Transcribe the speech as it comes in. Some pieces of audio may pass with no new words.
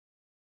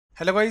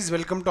Hello guys,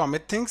 welcome to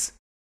Amit Things.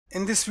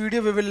 In this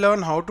video we will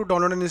learn how to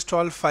download and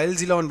install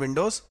FileZilla on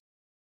Windows.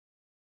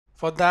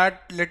 For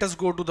that, let us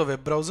go to the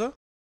web browser.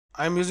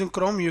 I am using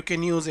Chrome, you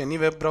can use any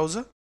web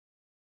browser.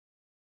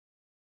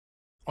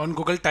 On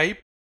Google type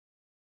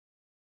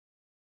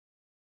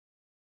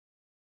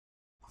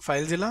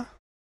FileZilla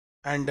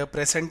and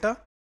press enter.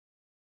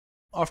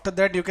 After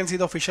that you can see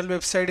the official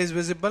website is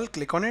visible,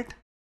 click on it.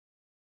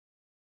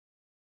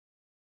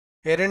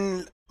 Here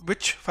in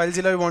which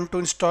FileZilla you want to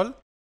install,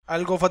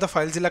 I'll go for the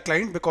FileZilla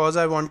client because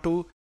I want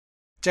to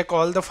check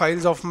all the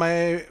files of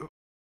my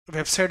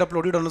website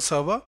uploaded on the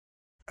server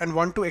and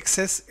want to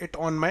access it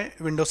on my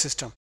Windows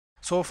system.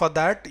 So for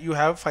that you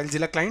have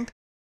FileZilla client,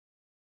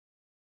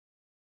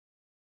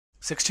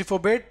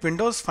 64-bit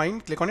Windows,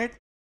 fine, click on it.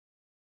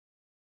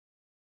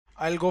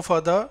 I'll go for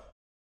the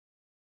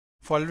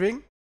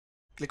following,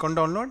 click on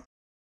download.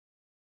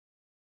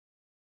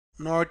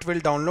 Now it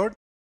will download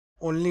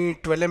only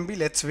 12 MB,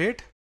 let's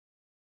wait.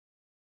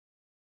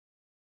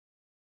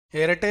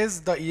 Here it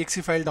is, the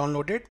exe file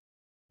downloaded.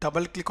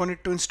 Double click on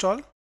it to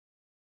install.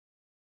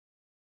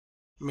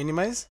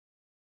 Minimize.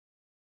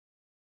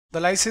 The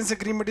license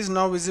agreement is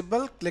now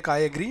visible. Click I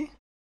agree.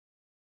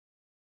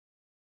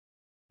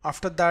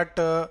 After that,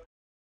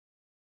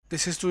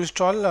 this is to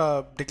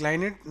install.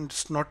 Decline it.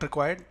 It's not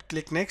required.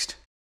 Click next.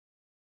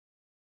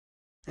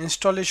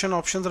 Installation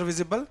options are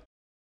visible.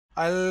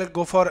 I'll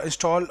go for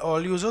install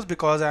all users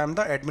because I am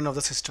the admin of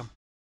the system.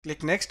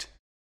 Click next.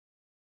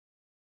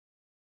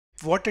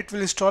 What it will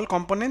install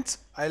components,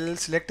 I'll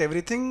select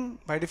everything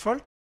by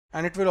default,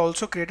 and it will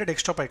also create a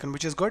desktop icon,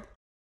 which is good.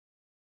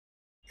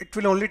 It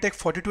will only take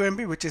 42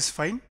 MB, which is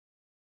fine.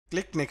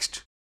 Click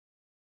next.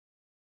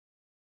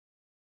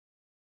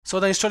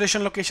 So the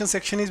installation location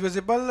section is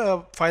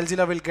visible.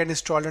 FileZilla will get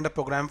installed under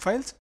program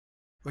files,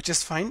 which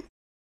is fine.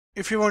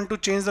 If you want to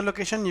change the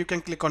location, you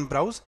can click on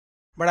browse,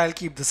 but I'll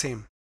keep the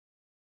same.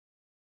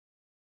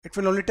 It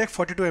will only take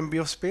 42 MB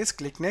of space.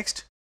 Click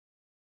next.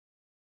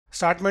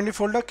 Start menu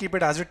folder, keep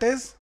it as it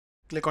is.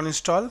 Click on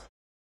install.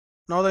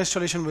 Now the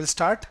installation will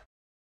start.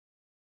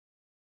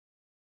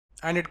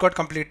 And it got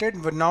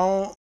completed. But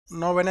now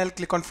when I'll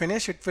click on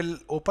finish, it will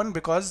open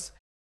because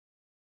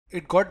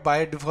it got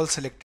by default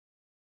selected.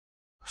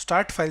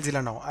 Start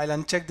FileZilla now. I'll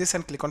uncheck this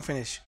and click on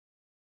finish.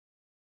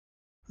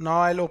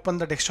 Now I'll open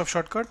the desktop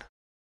shortcut.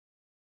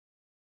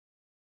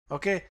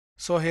 Okay,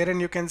 so herein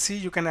you can see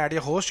you can add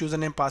your host,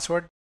 username,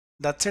 password.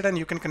 That's it, and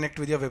you can connect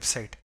with your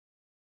website.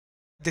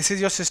 This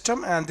is your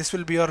system and this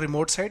will be your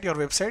remote site, your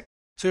website.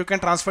 So you can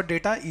transfer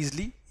data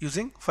easily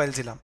using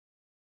FileZilla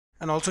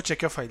and also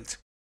check your files.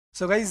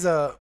 So guys,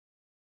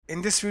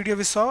 in this video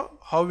we saw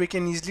how we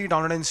can easily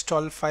download and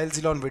install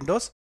FileZilla on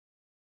Windows.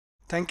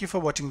 Thank you for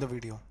watching the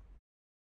video.